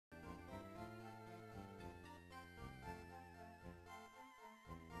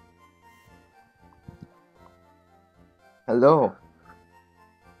Hello,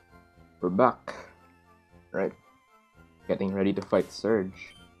 we're back. Right, getting ready to fight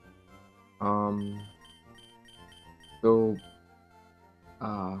Surge. Um, so,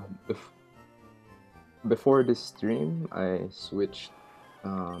 uh, bef- before this stream, I switched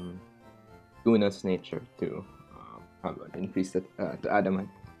Luna's nature to have an increase to Adamant.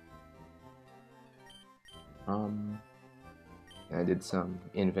 Um, I did some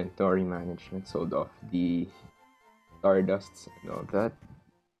inventory management, sold off the Stardusts and all that.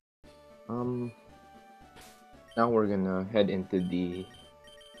 Um, Now we're gonna head into the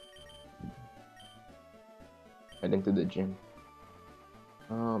gym.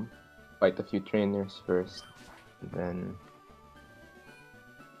 Fight a few trainers first, and then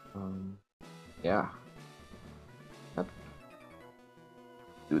yeah, let's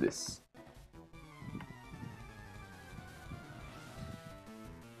do this.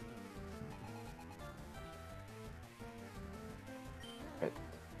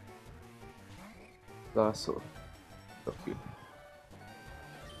 Right, so cute.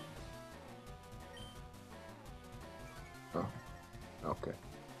 Oh, okay,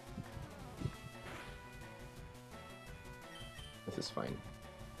 this is fine.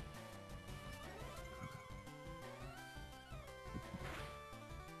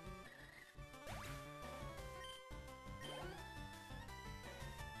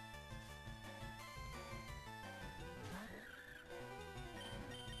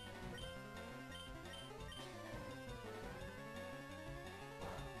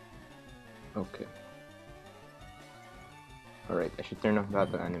 Okay. Alright, I should turn off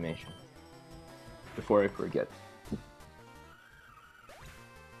battle animation before I forget.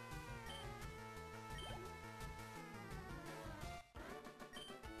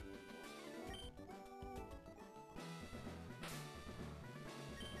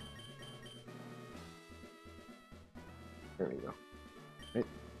 There we go. Right,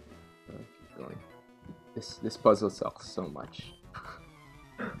 keep going. This puzzle sucks so much.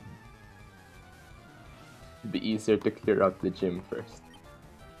 It'd be easier to clear out the gym first.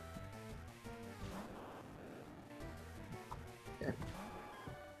 Yeah.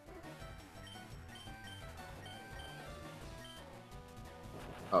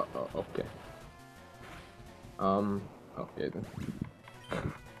 Oh, okay. Okay then.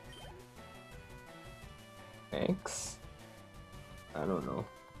 Thanks. I don't know.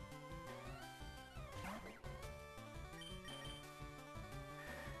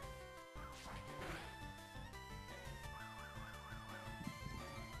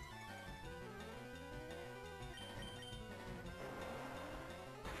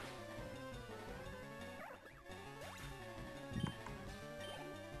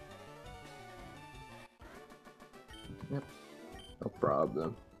 Yep, no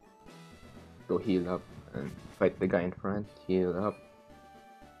problem. Go heal up and fight the guy in front. Heal up.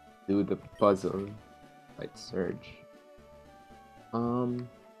 Do the puzzle. Fight Surge.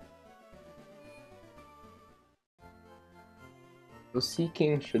 So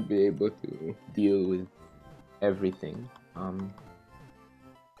Seeking should be able to deal with everything.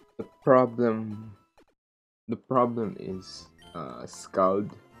 The problem is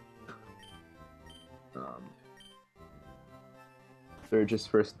Scald. Surge's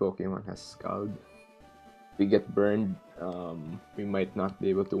first Pokemon has Scald. If we get burned, we might not be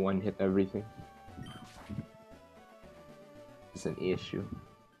able to one-hit everything. It's an issue.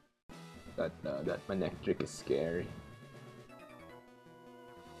 That Manectric is scary.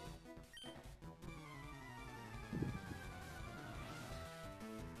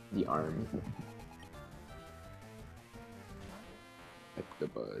 The army. At the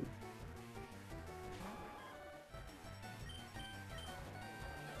bud.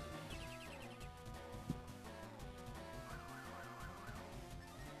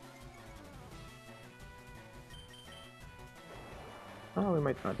 Oh, we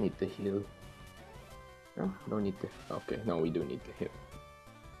might not need to heal. No, don't need to. Okay, no, we do need to heal.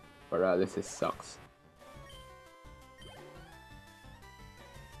 Paralysis sucks.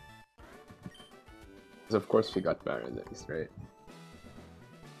 Because of course we got paralyzed, right?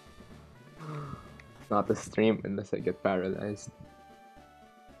 Not a stream unless I get paralyzed.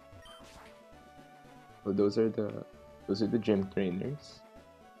 Well, those are the gym trainers.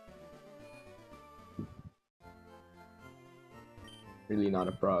 Really not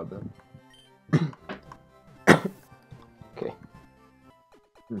a problem. Okay.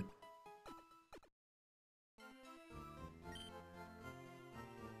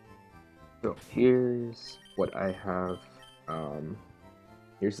 So here's what I have.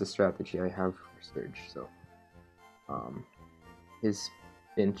 Here's the strategy I have for Surge. So, his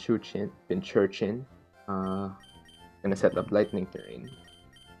Pinchurchin, Gonna set up lightning terrain.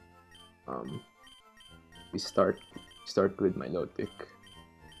 We start with Milotic.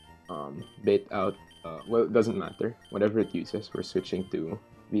 Bait out. Well, it doesn't matter. Whatever it uses, we're switching to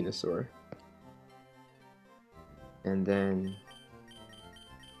Venusaur. And then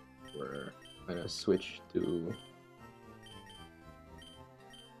we're gonna switch to.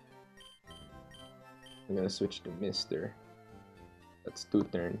 I'm gonna switch to Mister. That's 2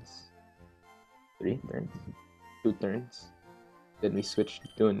 turns. 3 turns? 2 turns. Then we switch to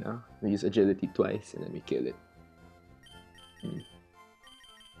Tuna. We use agility twice and then we kill it.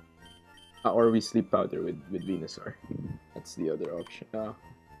 Or we sleep powder with Venusaur. That's the other option.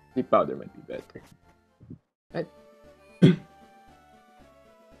 Sleep powder might be better. Right?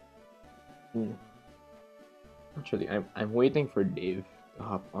 Actually, I'm waiting for Dave to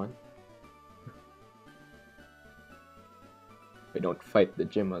hop on. We don't fight the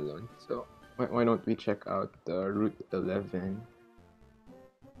gym alone, so why don't we check out Route 11?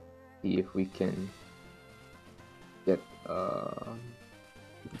 See if we can get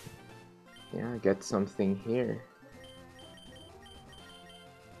get something here.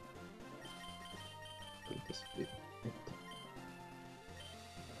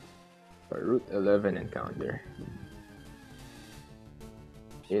 Our Route 11 encounter.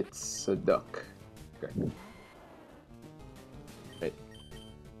 It's a duck. Okay. Right.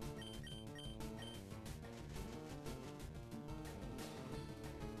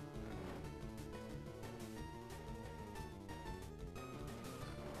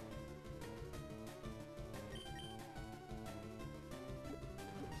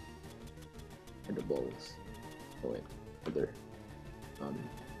 And the balls. Oh wait, other. Yeah.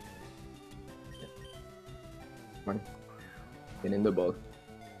 Come on. Get in the ball.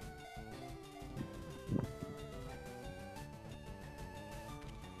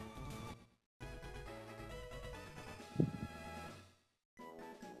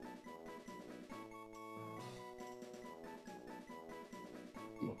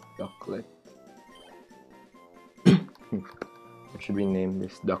 Ducklet. What should we name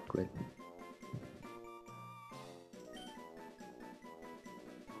this ducklet?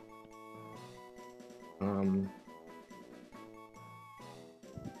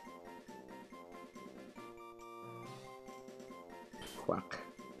 Quack.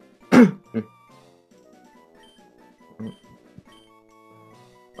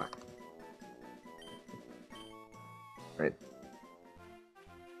 Quack. Right.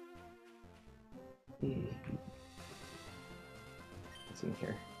 What's in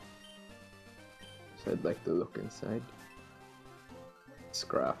here? So I'd like to look inside. It's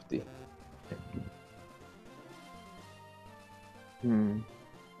crafty.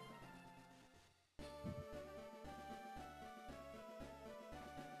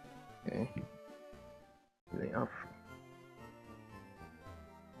 Okay. Lay up.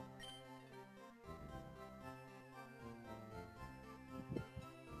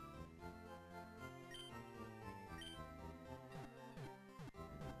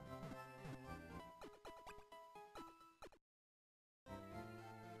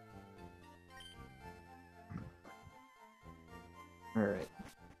 All right.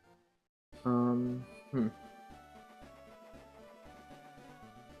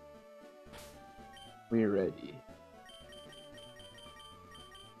 We're ready.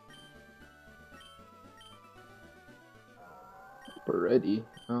 We're ready.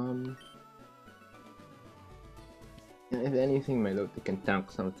 If anything, my Lotte can tank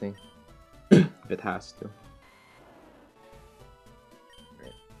something. If it has to.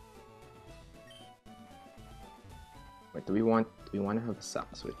 Right. Wait, do we want to have a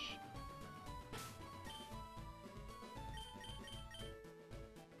sack switch?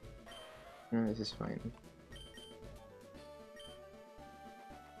 No, this is fine.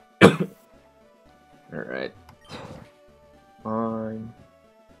 Alright. On.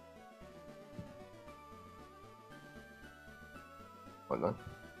 Hold on.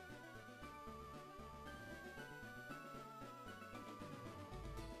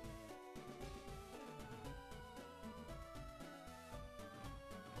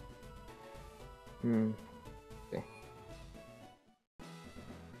 Okay.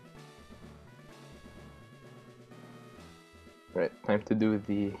 Right, time to do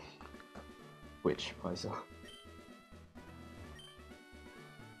the witch puzzle.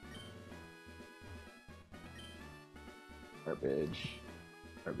 Garbage.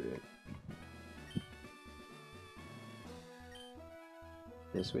 Garbage.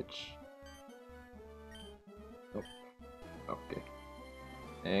 The switch. Oh. Okay.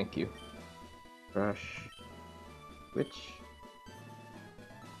 Thank you. Brush. Switch.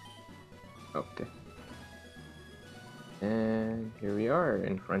 Okay. And here we are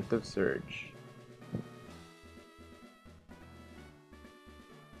in front of Surge.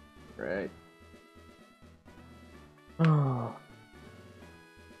 Right. Oh.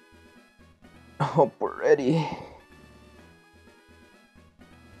 I hope we're ready.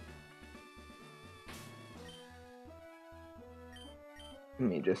 Let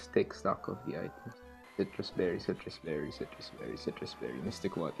me just take stock of the items. Citrus berry, citrus berry, citrus berry, citrus berry,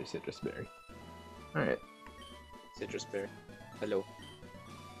 mystic water, citrus berry. Alright. Citrus berry. Hello.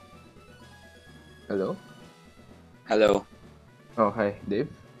 Hello? Hello. Oh, hi, Dave?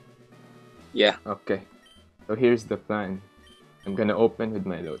 Yeah. Okay. So here's the plan. I'm gonna open with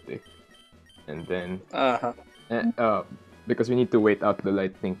my Lotic. And then... because we need to wait out the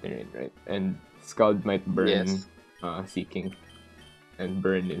lightning terrain, right? And Scald might burn Seeking. And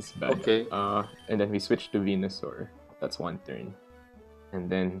burn is bad. Okay. And then we switch to Venusaur. That's one turn. And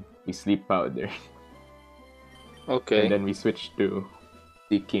then we sleep powder. Okay. And then we switch to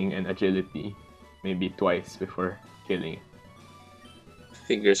Seeking and Agility. Maybe twice before killing.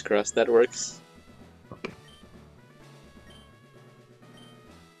 Fingers crossed that works. Okay.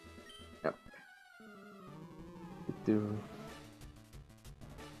 Yep.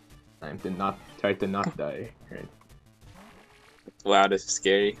 Time to not try to not die, right? Wow, this is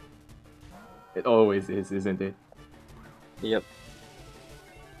scary. It always is, isn't it? Yep.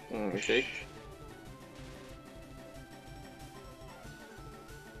 Okay.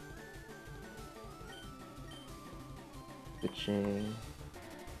 Switching.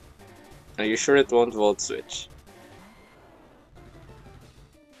 Are you sure it won't volt switch?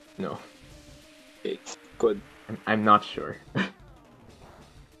 No. Okay, good. I'm not sure.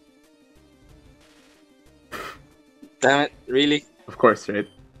 Damn it, really? Of course, right?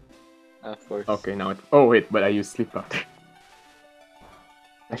 Of course. Okay, now it... Oh wait, but I used sleep powder.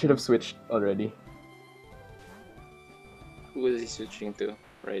 I should have switched already. Who is he switching to?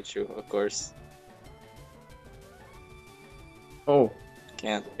 Raichu, of course. Oh.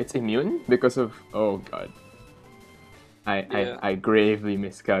 Can't. It's immune? Because of... Oh god. I gravely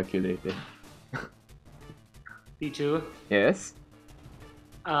miscalculated. Pichu, Yes?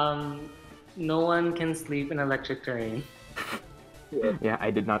 no one can sleep in electric terrain. Yeah,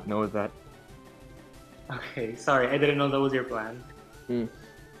 I did not know that. Okay, sorry, I didn't know that was your plan.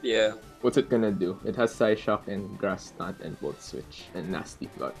 Yeah. What's it gonna do? It has Psyshock and Grass Knot and Volt Switch and Nasty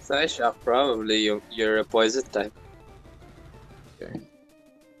Plot. Psyshock, probably. You're a poison type. Okay.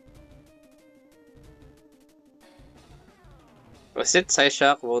 Was it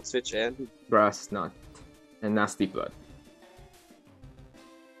Psyshock, Volt Switch, and? Grass Knot and Nasty Plot.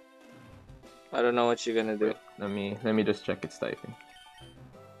 I don't know what you're gonna do. Wait, let me just check its typing.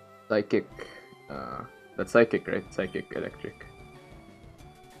 Psychic. That's Psychic, right? Psychic Electric.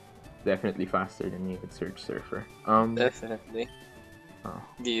 Definitely faster than me with Surge Surfer. Definitely. Oh,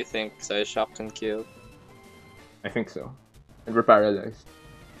 Do you think Psyshock can kill? I think so. And we're paralyzed.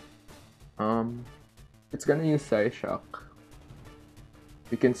 It's gonna use Psyshock.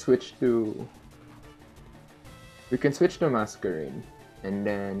 We can switch to Masquerain and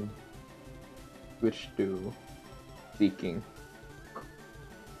then switch to Seeking.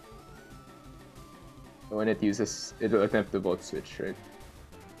 When it uses, it'll attempt the Volt Switch, right?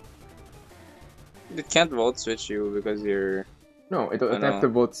 It can't Volt Switch you because you're... No, it'll attempt the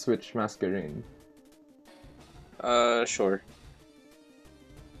Volt Switch Masquerain. Sure.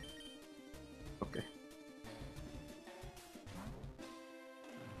 Okay.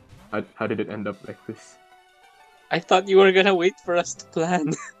 How did it end up like this? I thought you were gonna wait for us to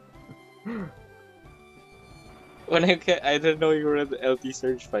plan. When I didn't know you were at the LT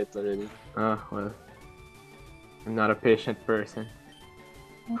Surge fight already. Well, I'm not a patient person.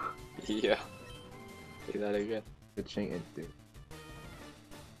 Yeah. Say that again. Switching into.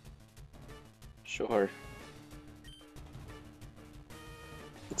 Sure.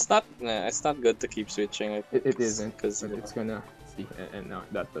 It's not good to keep switching. I think, It isn't, because but it's gonna see, and no,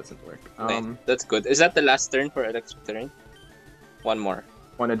 that doesn't work. that's good. Is that the last turn for electric terrain? One more.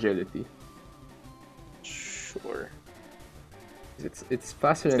 One agility. Sure. It's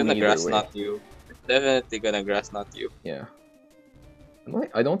faster It's than gonna me grass either way. knot you. It's definitely gonna grass knot you. Yeah.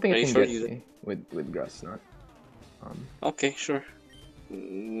 I don't think Are it you can sure get you- me with grass knot. Okay, sure.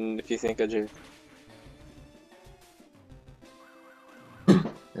 If you think agility.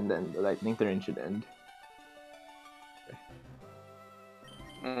 And then the lightning terrain should end.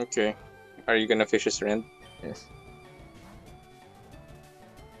 Okay. Are you gonna fish his rend? Yes.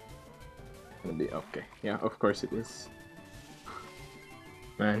 Gonna be okay. Yeah, of course it is.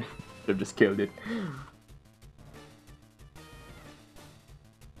 Man, should have just killed it.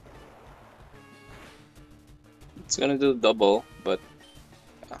 It's gonna do double, but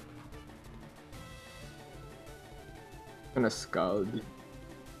I'm gonna scald.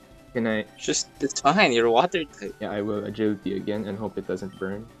 Can I? it's fine. You're water type. Yeah, I will agility again and hope it doesn't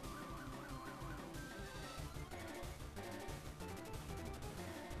burn.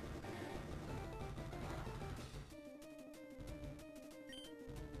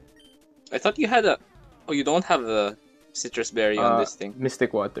 I thought you had a. Oh, you don't have the citrus berry on this thing.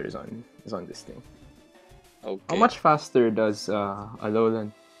 Mystic Water is on this thing. Okay. How much faster does a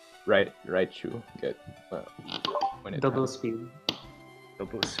lowland Raichu get when it Double has speed.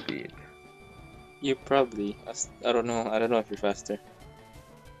 double speed? You probably. I don't know. I don't know if you're faster.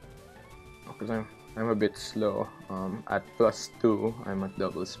 Because I'm a bit slow. At +2, I'm at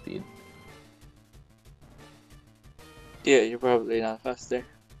double speed. Yeah, you're probably not faster.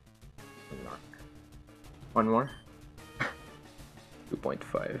 I'm not. One more.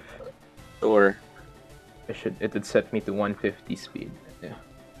 2.5. Or It would set me to 150 speed. Yeah.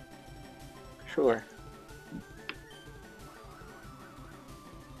 sure.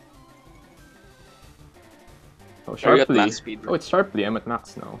 Oh, Are you at sharply. max speed? Oh, it's sharply. I'm at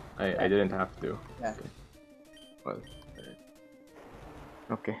max now. I didn't have to. Yeah. Okay. Well.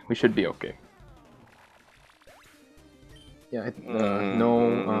 Okay, we should be okay. Yeah.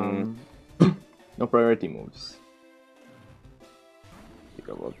 No. No priority moves. Think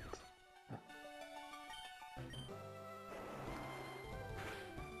about.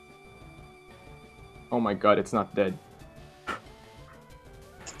 Oh my god, it's not dead.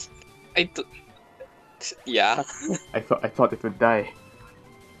 Yeah. I thought it would die.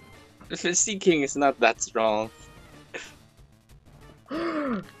 Seeking is not that strong.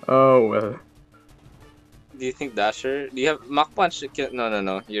 Oh well. Do you think Dasher? Do you have Mach Punch?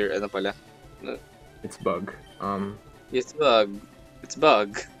 No. You're ano pala? It's bug. It's bug. It's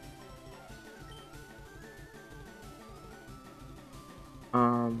bug.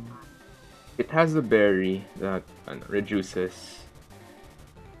 It has a berry that reduces.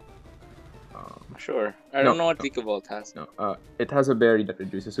 Sure. I don't know what League of Vault has. No, it has a berry that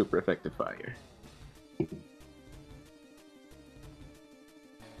reduces super effective fire. Do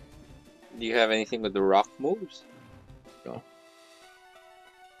you have anything with the rock moves? No.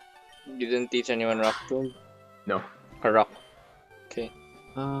 You didn't teach anyone rock tomb? No. Or rock. Okay.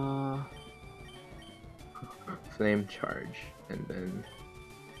 Flame charge, and then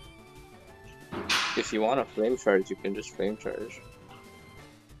If you want a flame charge, you can just flame charge.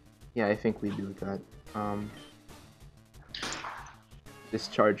 yeah, I think we do that.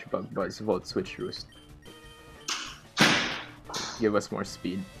 Discharge bug buzz volt switch roost. Give us more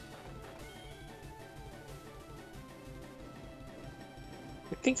speed.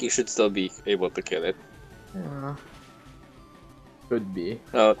 I think you should still be able to kill it. Yeah. Could be.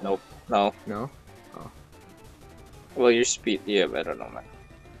 No, nope, no. No? Well, your speed, yeah, but I don't know, man.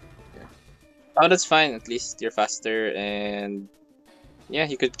 Yeah. Oh, that's fine. At least you're faster, and yeah,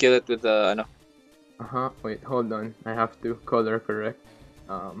 you could kill it with ano. Wait, hold on. I have to color correct.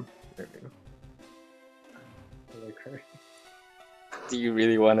 There we go. Do you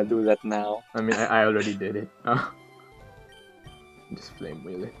really want to do that now? I mean, I already did it. Just flame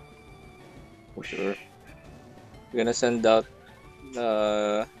wheel it. Sure. We're gonna send out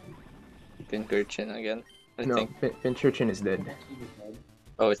Pincurchin again. I No, think. Pincurchin is dead.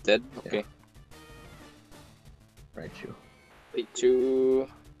 Oh, it's dead. Okay. Right, you. Wait, you.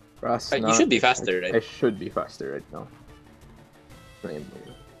 Frost You should be faster, I right? should be faster right now. Flame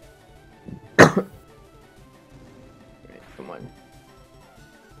wheel. Right, come on.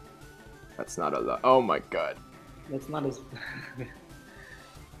 That's not a lot. Oh my god. That's not as.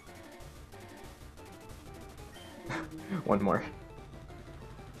 One more.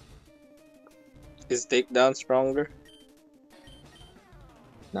 Is takedown stronger?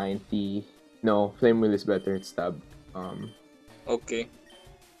 90. No, flame wheel is better. It's stab. Okay.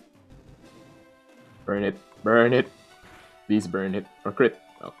 Burn it. Burn it. Please burn it. Or crit.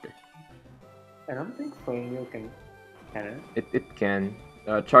 Okay. I don't think flame wheel can it? It can.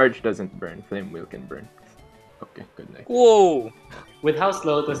 Charge doesn't burn. Flame wheel can burn. Okay, good night. Whoa! With how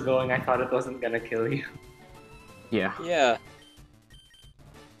slow it was going, I thought it wasn't gonna kill you. Yeah. Yeah.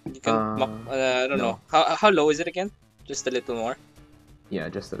 You can. I don't know. How low is it again? Just a little more. Yeah,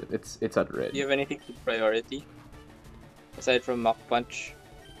 just a little. It's at red. Do you have anything to priority? Aside from Mach Punch?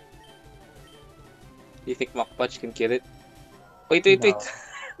 Do you think Mach Punch can kill it? Wait. No.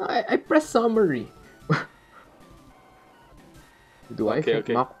 I press summary. Do I think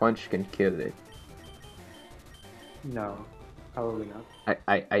Okay. Mach Punch can kill it? No, probably not.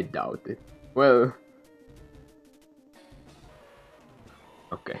 I doubt it. Well.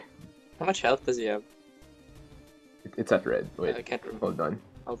 Okay. How much health does he have? It's at red. Wait, I can't remember. hold on.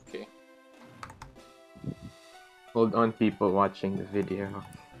 Okay. Hold on, people watching the video.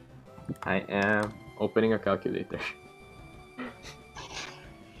 I am opening a calculator.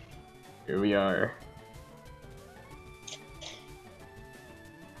 Here we are.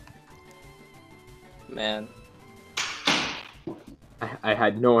 Man. I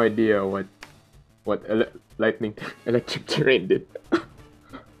had no idea what electric terrain did.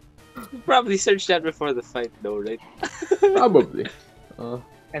 You probably searched that before the fight, though, right? Probably.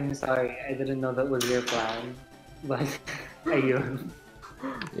 I'm sorry, I didn't know that was your plan. But ayun.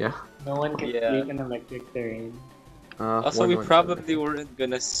 Yeah. No one can Yeah. sleep in electric terrain. Also, we 117. probably weren't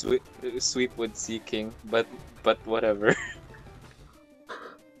gonna sweep with Seeking, but whatever.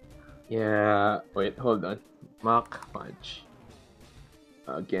 Yeah. Wait, hold on. Mach Punch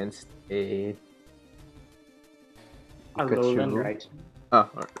against a Alolan Pikachu.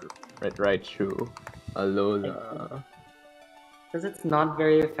 Raichu. Red Raichu. Alola. Because it's not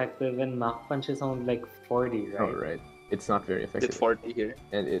very effective and Mach Punch is only like 40, right? Oh, right. It's not very Did effective. 40 here.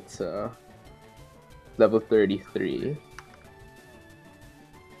 And it's level 33.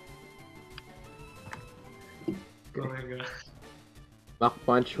 Oh my god. Mach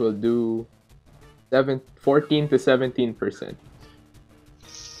Punch will do 14 to 17%.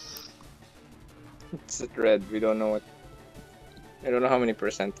 It's at red. We don't know what. I don't know how many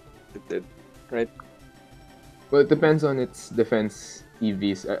percent it did, right? Well, it depends on its defense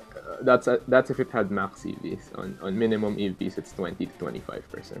EVs. That's if it had max EVs. On minimum EVs, it's 20 to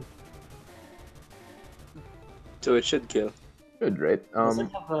 25%. So it should kill. Good, right? Does it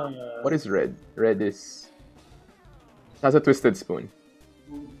have a... What is red? Red is it has a twisted spoon.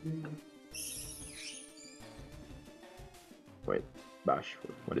 Wait, bashful.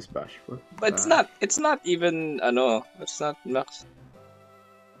 What is bashful? But it's not. It's not even. No, it's not max.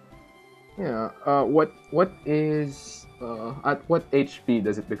 Yeah. What is at what HP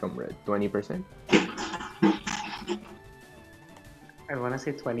does it become red? 20%. I want to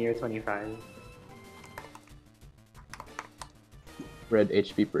say 20 or 25. Red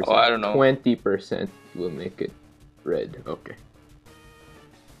HP percent. Oh, I don't know. 20% will make it red. Okay.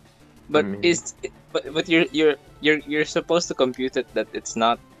 But mean- but you're supposed to compute it that it's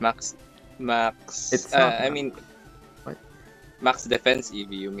not max. It's not I max. mean. What? Max defense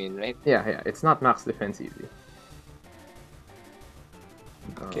EV, you mean, right? Yeah. It's not max defense EV.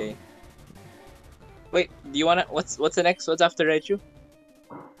 Okay. Wait, do you wanna? What's the next? What's after Raichu?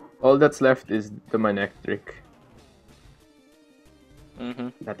 All that's left is the Manectric Mm-hmm.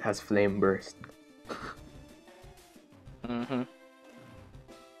 that has Flame Burst. Mm-hmm.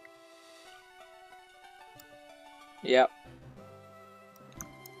 Yep.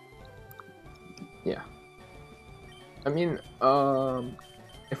 Yeah. I mean,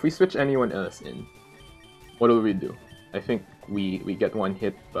 if we switch anyone else in, what will we do? I think we get one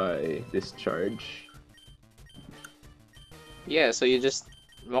hit by discharge. Yeah, so you just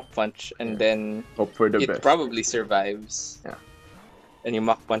Mach Punch and then Hope for the it best. probably survives. Yeah. And you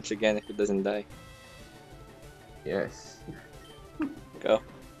Mach Punch again if it doesn't die. Yes. Go.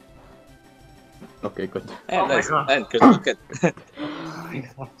 Okay, good. And Oh my nice. God. And good. Oh my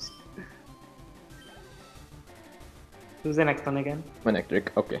gosh. Who's the next one again? Manectric.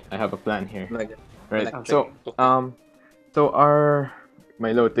 Okay, I have a plan here. Mega. Right. Manectric. So, Okay. so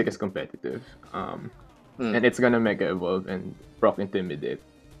my low tick is competitive. And it's gonna Mega Evolve and proc Intimidate.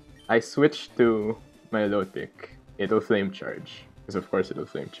 I switch to my low tick. It'll Flame Charge. Because of course it'll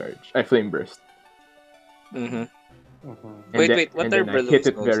Flame Charge. I Flame Burst. Mm-hmm. Mhm. Wait, what and are then I hit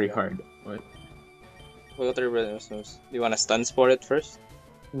it Breloom's very moves? hard. What? What are Breloom's moves? Do you want to stun spore it first?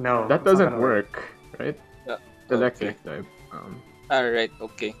 No. That it's not doesn't gonna work, right? Yeah. Electric type. Alright,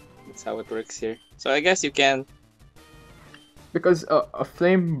 okay. That's how it works here. So I guess you can. Because a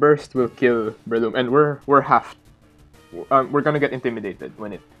Flame Burst will kill Breloom, and we're half. We're gonna get intimidated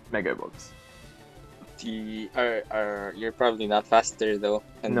when it Mega Evolves. You're probably not faster though.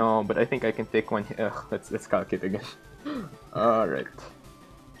 And No, but I think I can take one. Let's calculate again. All right.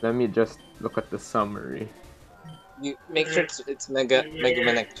 Let me just look at the summary. you make sure it's Mega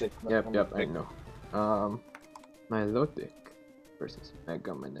Manectric. Yep, I know. Milotic versus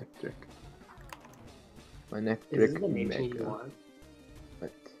Mega Manectric. Is Manectric this the nature you Mega. want?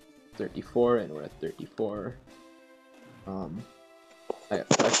 At 34, and we're at 34. I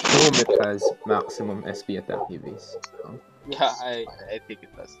assume it has maximum SP attack EVs. Yeah, I think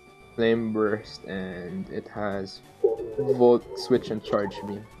it does. Flame Burst, and it has Volt, Switch, and Charge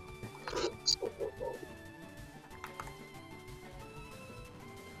Beam.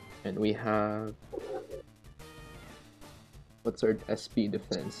 And we have... What's our SP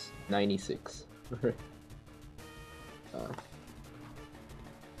defense? 96. God.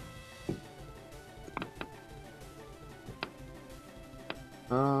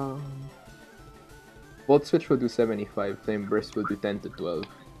 Volt Switch will do 75, Flame Burst will do 10 to 12.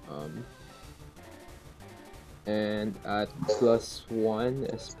 And at +1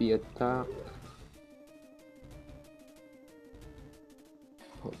 SP attack.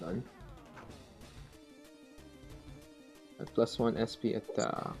 Hold on. At +1 SP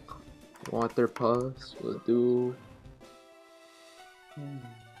attack, Water Pulse will do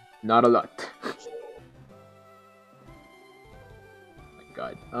not a lot. My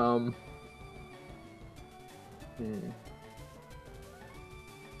God.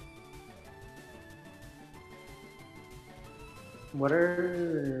 What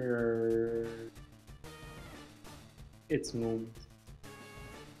are its moves?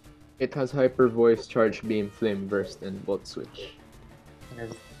 It has Hyper Voice, Charge Beam, Flame Burst, and Volt Switch. It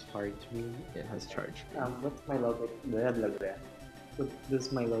has charge beam. It has Charge Beam. What's my low tech? Blah, blah, blah. What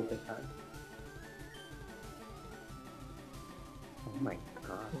does my low tech have? Oh my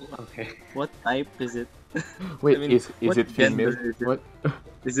god. Okay. What type is it? Wait, I mean, is what it female? gender is it? What?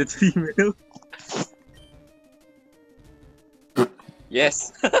 Is it female?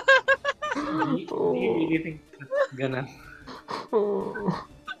 Yes. Do you really think that's gonna? Oh.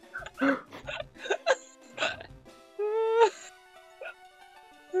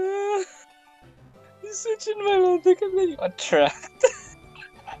 You switch in my logic and then you attract.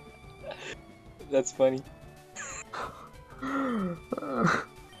 That's funny.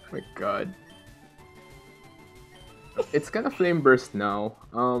 My God. It's gonna Flame Burst now.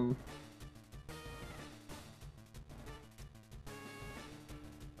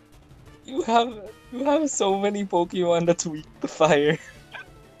 You have so many Pokemon that's weak to fire.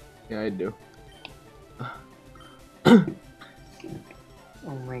 Yeah, I do.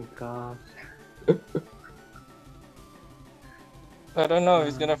 Oh my god. I don't know if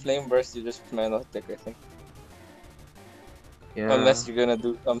it's gonna Flame Burst. You just Melodic, I think. Yeah. Unless you're gonna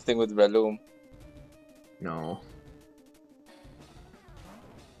do something with Breloom. No.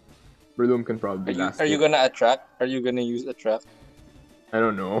 Breloom can probably last. Are you it. gonna attract? Are you gonna use attract? I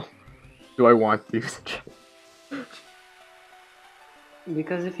don't know. Do I want to use it?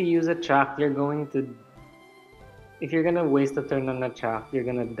 Because if you use a track, you're going to. If you're gonna waste a turn on a track, you're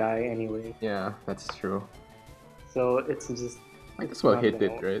gonna die anyway. Yeah, that's true. So it's just. Might it's as well not hit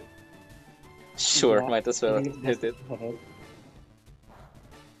gonna it, right? Sure, Yeah, might as I well think it's hit best it. to hit it.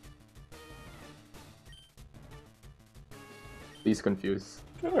 Please confuse.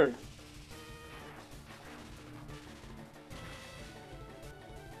 Sure.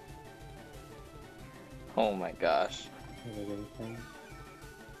 Oh my gosh.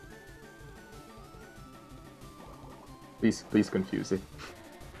 Please confuse it.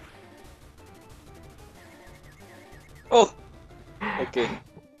 Oh! Okay.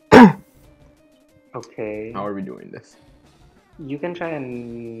 Okay. How are we doing this? You can try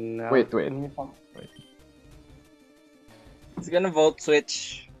and. Wait. I mean, if I'm- It's gonna Volt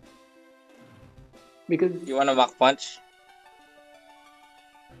Switch. Because You wanna Mach Punch?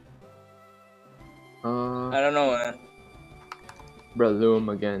 I don't know, man.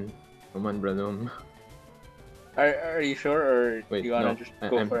 Breloom again. Come on, Breloom. Are you sure, or Wait, do you wanna no. just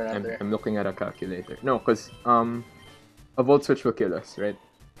go for another? I'm looking at a calculator. No, because a Volt Switch will kill us, right?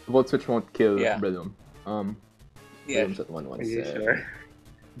 A Volt Switch won't kill Yeah. Breloom. Yeah. Breloom's at are you 117. sure?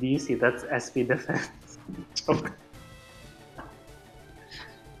 Do you see that's SP defense? Joke.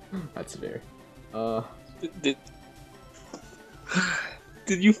 That's fair. Did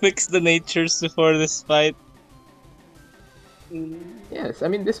Did you fix the natures before this fight? Yes, I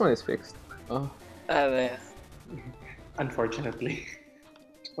mean this one is fixed. Yeah. Unfortunately.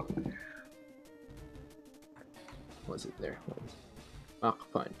 Was it there? Mach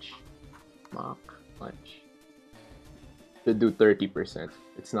Punch. Mach Punch. Should do 30%.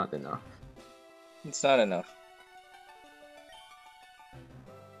 It's not enough. It's not enough.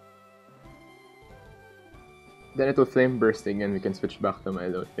 Then it will Flame Burst again. We can switch back to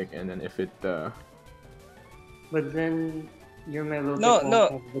Milotic, and then if it But then your Melodic No, won't no.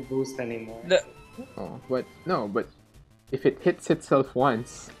 have the boost anymore. but if it hits itself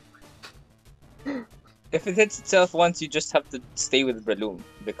once, If it hits itself once, you just have to stay with Breloom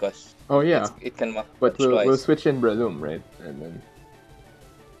because oh yeah, it can Mach but Punch we'll twice. switch in Breloom, right? And then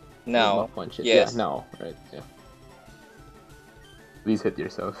we'll Now, Mach Punch it. yes. Yeah, now, right? Yeah. Please hit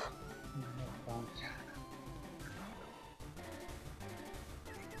yourself.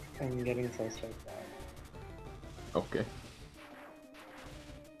 I'm getting so stressed out. Okay.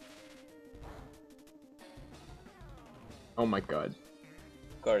 Oh my god.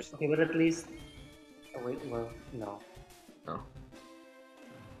 of course. Okay, but at least. Oh, wait, well, no.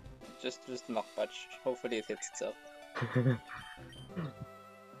 Just knock patch. Hopefully it hits itself.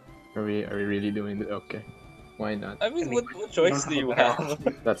 Are we really doing it? Okay. Why not? I mean, what choice do you have?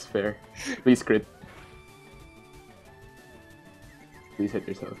 That's fair. Please crit. Please hit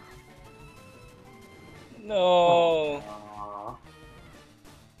yourself. No. Aw.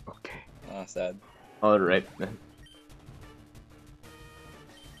 Okay. Oh, sad. Alright then.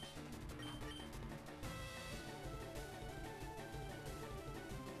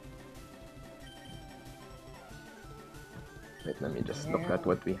 Wait, let me just look at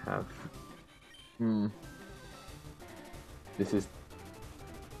what we have. This is...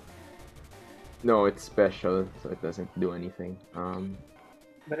 No, it's special, so it doesn't do anything.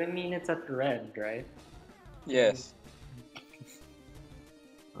 But I mean, it's at red, right? Yes.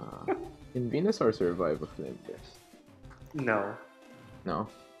 In Venus or Survive of Flame Burst? No, No.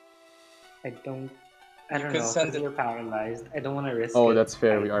 I don't. I You don't could know, send because it- you're paralyzed. I don't want to risk it. Oh, that's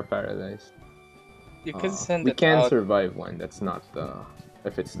fair, we are paralyzed. You could send we it can out. survive one, that's not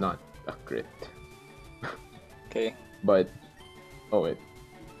if it's not a crit. Okay. But oh wait,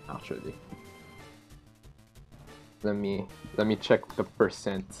 actually, let me check the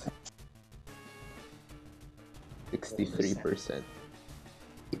percent. 63%.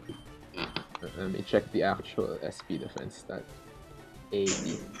 Let me check the actual SP defense stat.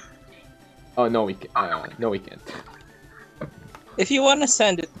 80. Oh no, we can't. If you wanna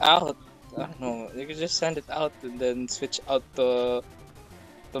send it out, I don't know. You could just send it out and then switch out the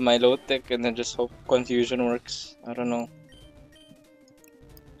Milotic and then just hope confusion works. I don't know.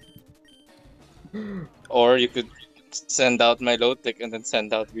 Or you could send out Milotic and then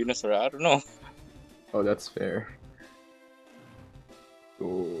send out Venusaur. I don't know. Oh, that's fair.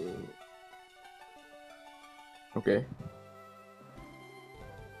 Oh. Okay.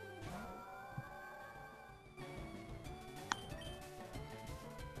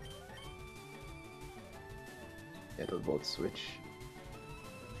 It'll both switch.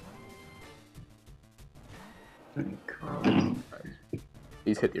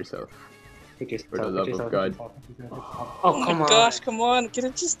 Please hit yourself. Hit yourself, For the hit love yourself, of hit God. yourself, hit yourself, hit yourself. Oh come my on. gosh, come on. Can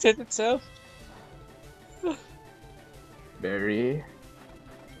it just hit itself? Very.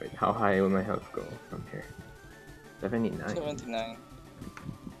 Wait, how high will my health go from here? 79. 79.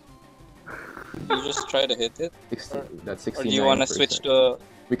 You just try to hit it? 60, that's 69%. Or do you want to switch to...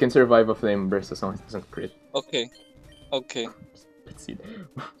 We can survive a flame burst as long as it doesn't crit. Okay. Okay. Let's see.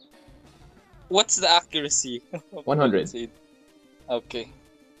 What's the accuracy? of 100. Bullet Seed? Okay.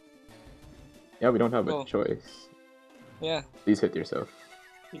 Yeah, we don't have a Oh. choice. Yeah. Please hit yourself.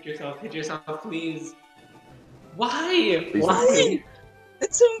 Hit yourself, please. Why? Please Why?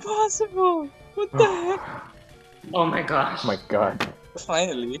 It's impossible! What the heck? Oh my gosh. Oh my god.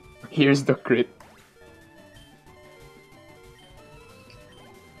 Finally. Here's the crit.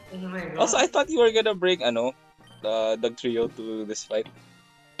 Oh my god. Also, I thought you were gonna bring, the trio to this fight.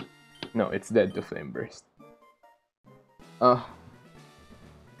 No, it's dead to flame burst.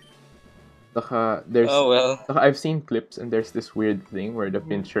 There's Oh well. I've seen clips and there's this weird thing where the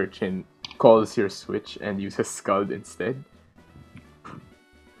Pincurchin calls your switch and uses Scald instead.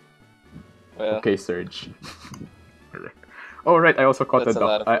 Well, Okay, Surge. Oh right, I also caught That's a a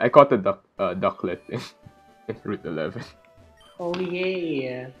lot duck. of- I caught a ducklet in Route 11. Oh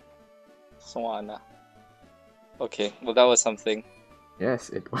yeah. Swana. Okay, well that was something. Yes,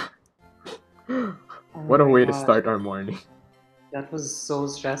 it was. Oh What a my way to gosh. start our morning. That was so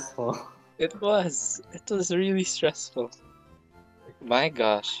stressful. It was really stressful. My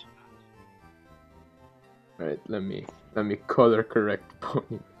gosh. Alright, let me color correct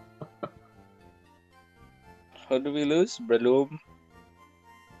pony. How do we lose? Breloom,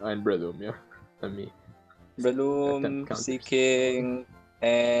 And Breloom, yeah. Let me Breloom, counters. Seeking,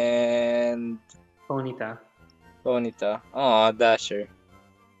 and Ponyta. Ponyta. Oh, Dasher.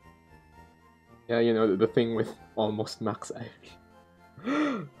 Yeah, you know the thing with almost max IV.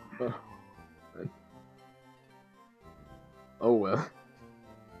 Oh, man. Oh well.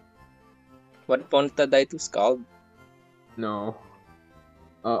 What Ponyta died to Scald? No.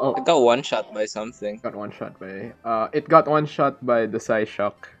 It got one shot by something. Got one shot by it got one shot by the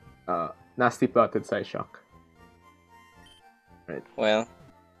Psyshock. Nasty plotted Psyshock. Right. Well,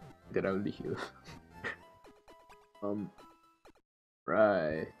 Get out of the heal.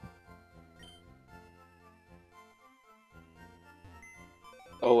 Right.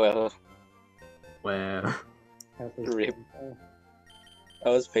 oh well. Well, That was Rip. painful. That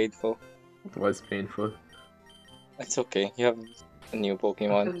was painful. it was painful. It's okay. You have a new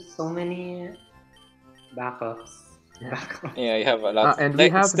Pokemon. There's so many backups. Yeah. Backups. Yeah, you have a lot. And like,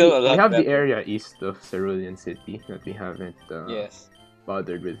 we have it's still a lot the better. area east of Cerulean City that we haven't Yes.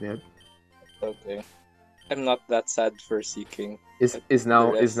 bothered with yet. Okay. I'm not that sad for seeking. Is But is the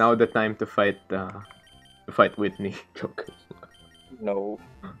now rest- the time to fight Whitney? Joke. No.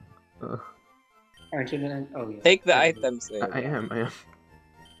 Uh, Aren't you gonna? Oh yeah. Take the Okay. items there. I am.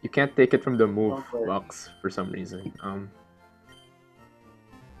 You can't take it from the move Don't worry. box for some reason.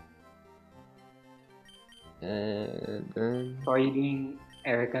 And then So are you doing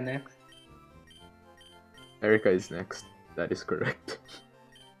Erica next? Erica is next. That is correct.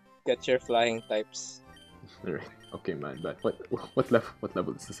 Get your flying types. Alright. Okay, man. But what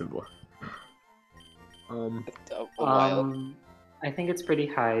level is the Silva? A while. I think it's pretty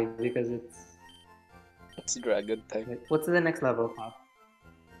high because It's dragon type. what's the next level, Pop?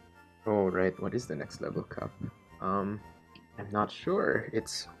 Oh right. What is the next level cap? I'm not sure.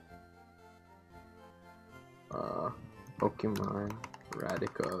 It's Pokemon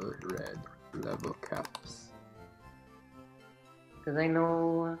Radical Red level caps. Because I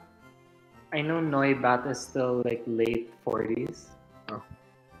know Noibat is still like late 40s. Oh.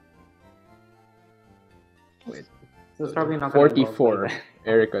 Wait. So it's probably not gonna evolve 44. by then.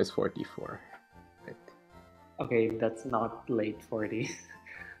 Erica is 44. Right. Okay, that's not late 40s.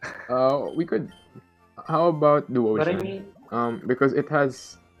 We could. How about the But I ocean? mean, Because it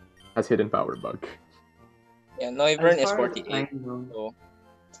has hidden power bug. Yeah, Noivern as is far as 48. I know,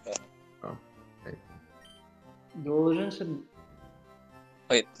 So, the Ocean should.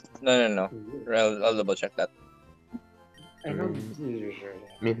 wait. No. I'll double check that. I know.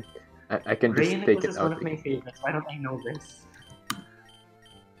 I mean, I can just Rain take is it one out. of my favorites. Why don't I know this?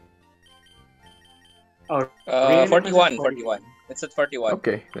 Oh, Rain 41. is 41. It's at 41.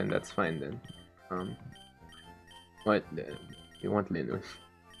 Okay, then that's fine then. What? You want Linus?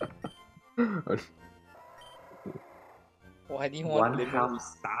 Why do you want one Linus? half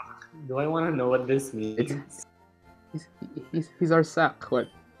stock. Do I want to know what this means? He's our sack. What?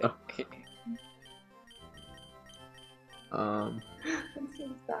 That's so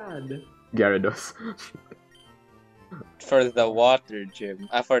sad. Gyarados. For the water gym.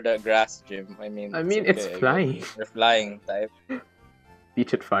 For the grass gym. I mean, It's okay, I flying. guess. They're flying type.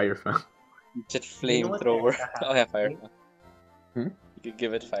 Teach it Fire Fang. Just You know what flamethrower. Erica has, Oh yeah, fire right? fan. Hmm? You could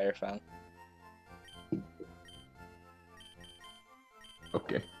give it fire fan.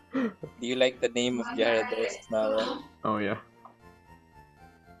 Okay. Do you like the name of Gyarados, Nava? Oh yeah.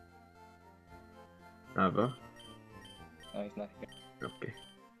 Nava. No, he's not here. Okay.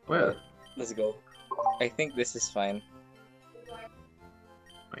 Well, Let's go. I think this is fine.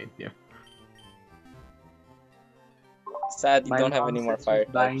 fine. Yeah. Sad you My don't have mom any more said she's fire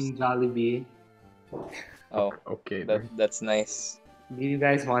types. buying Jollibee. Oh, Okay. Then. that's nice. Do you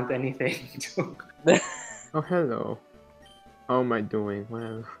guys want anything? Oh hello. How am I doing?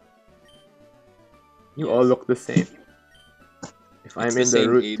 Well. You Yes. all look the same. If I'm the in the same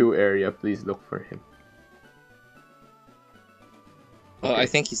Route age. 2 area, please look for him. Oh, I Okay.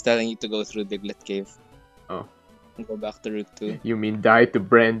 think he's telling you to go through Diglett Cave. Oh. And go back to Route 2. You mean die to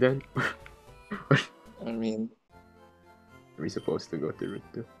Brandon? I mean, Are we supposed to go to Route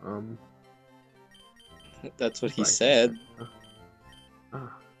 2? that's what he Bye. said.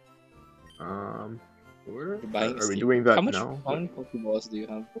 Where You're buying are we escape. doing that How now? many Pokeballs do you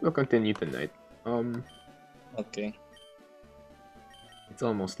have? We'll continue tonight. Okay, It's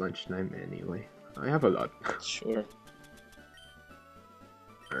almost lunchtime anyway. I have a lot. sure.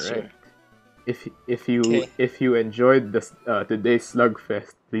 Alright. Sure. If you enjoyed this today's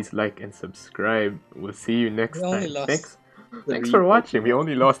Slugfest, please like and subscribe. We'll see you next We only time. lost Thanks 3 for watching. We Pokeballs.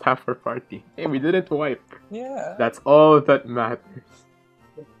 only lost half our party. Hey, we didn't wipe. Yeah. That's all that matters.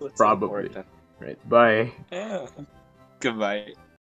 What's Probably. important. Right. Bye. Yeah. Goodbye.